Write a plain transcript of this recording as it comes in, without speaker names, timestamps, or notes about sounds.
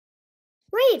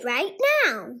Read right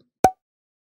now.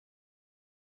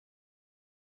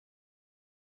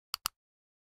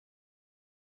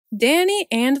 Danny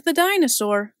and the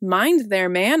Dinosaur Mind Their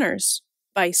Manners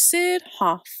by Sid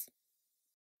Hoff.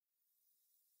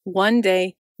 One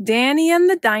day, Danny and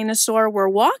the dinosaur were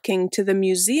walking to the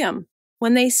museum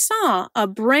when they saw a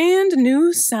brand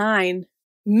new sign.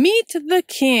 Meet the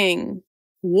King.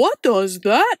 What does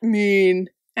that mean?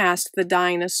 Asked the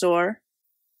dinosaur.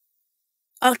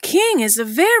 A king is a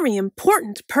very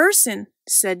important person,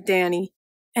 said Danny,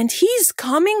 and he's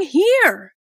coming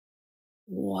here.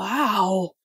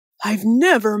 Wow, I've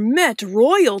never met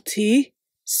royalty,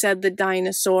 said the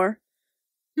dinosaur.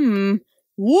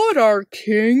 What are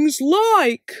kings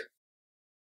like?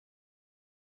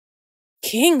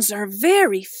 Kings are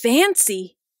very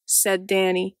fancy, said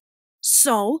Danny.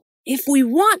 So, if we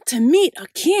want to meet a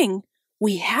king,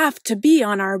 we have to be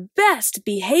on our best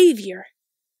behavior.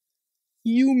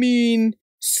 You mean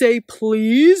say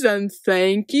please and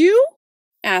thank you?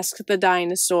 Asked the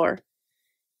dinosaur.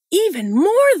 Even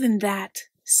more than that,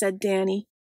 said Danny.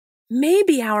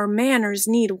 Maybe our manners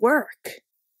need work.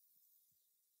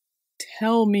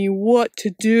 Tell me what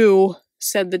to do,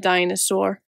 said the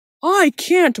dinosaur. I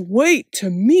can't wait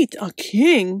to meet a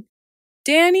king.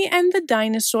 Danny and the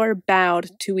dinosaur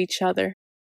bowed to each other.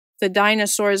 The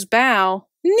dinosaur's bow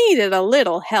needed a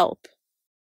little help.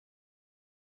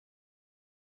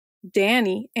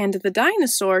 Danny and the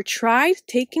dinosaur tried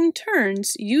taking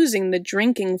turns using the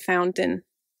drinking fountain.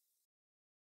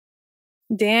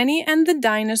 Danny and the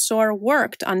dinosaur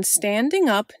worked on standing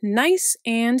up nice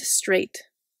and straight.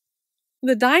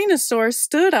 The dinosaur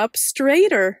stood up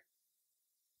straighter.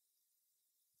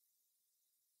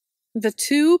 The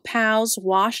two pals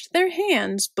washed their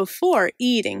hands before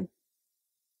eating.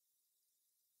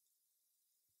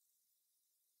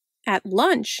 At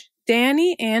lunch,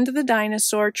 Danny and the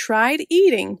dinosaur tried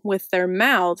eating with their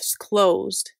mouths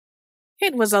closed.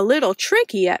 It was a little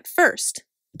tricky at first,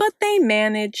 but they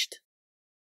managed.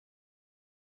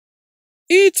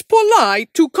 It's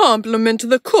polite to compliment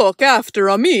the cook after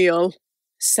a meal,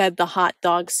 said the hot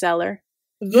dog seller.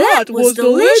 That was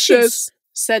delicious,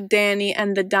 said Danny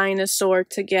and the dinosaur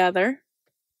together.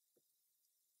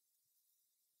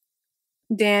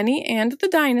 Danny and the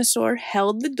dinosaur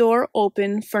held the door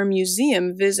open for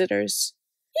museum visitors.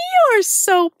 You're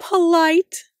so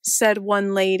polite, said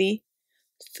one lady.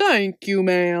 Thank you,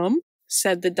 ma'am,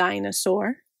 said the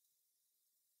dinosaur.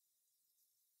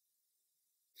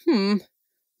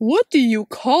 What do you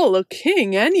call a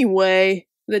king anyway?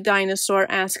 The dinosaur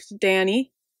asked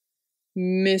Danny.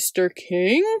 Mr.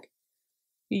 King?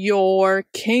 Your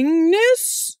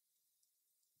kingness?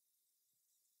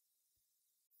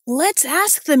 Let's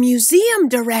ask the museum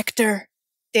director,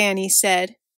 Danny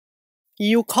said.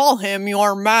 You call him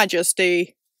your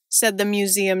majesty, said the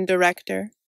museum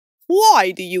director.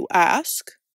 Why do you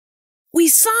ask? We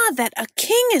saw that a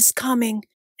king is coming,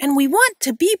 and we want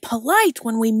to be polite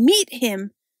when we meet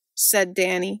him, said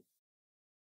Danny.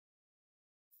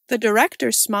 The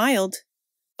director smiled.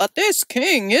 But this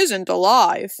king isn't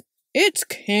alive. It's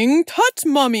King Tut's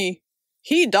mummy.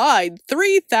 He died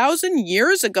 3,000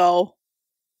 years ago.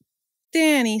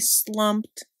 Danny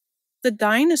slumped. The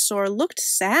dinosaur looked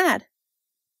sad.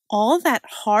 All that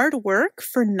hard work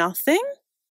for nothing?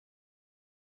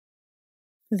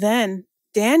 Then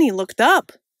Danny looked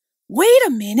up. Wait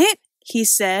a minute, he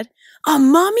said. A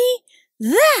mummy?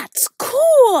 That's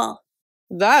cool!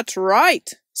 That's right,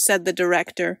 said the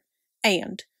director.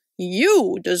 And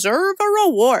you deserve a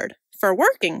reward for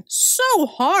working so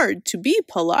hard to be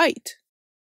polite.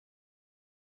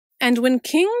 And when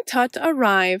King Tut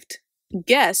arrived,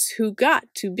 guess who got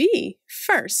to be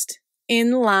first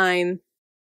in line?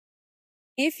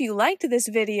 If you liked this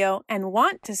video and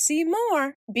want to see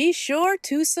more, be sure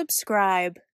to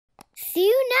subscribe. See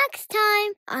you next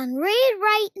time on Read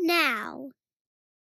Right Now.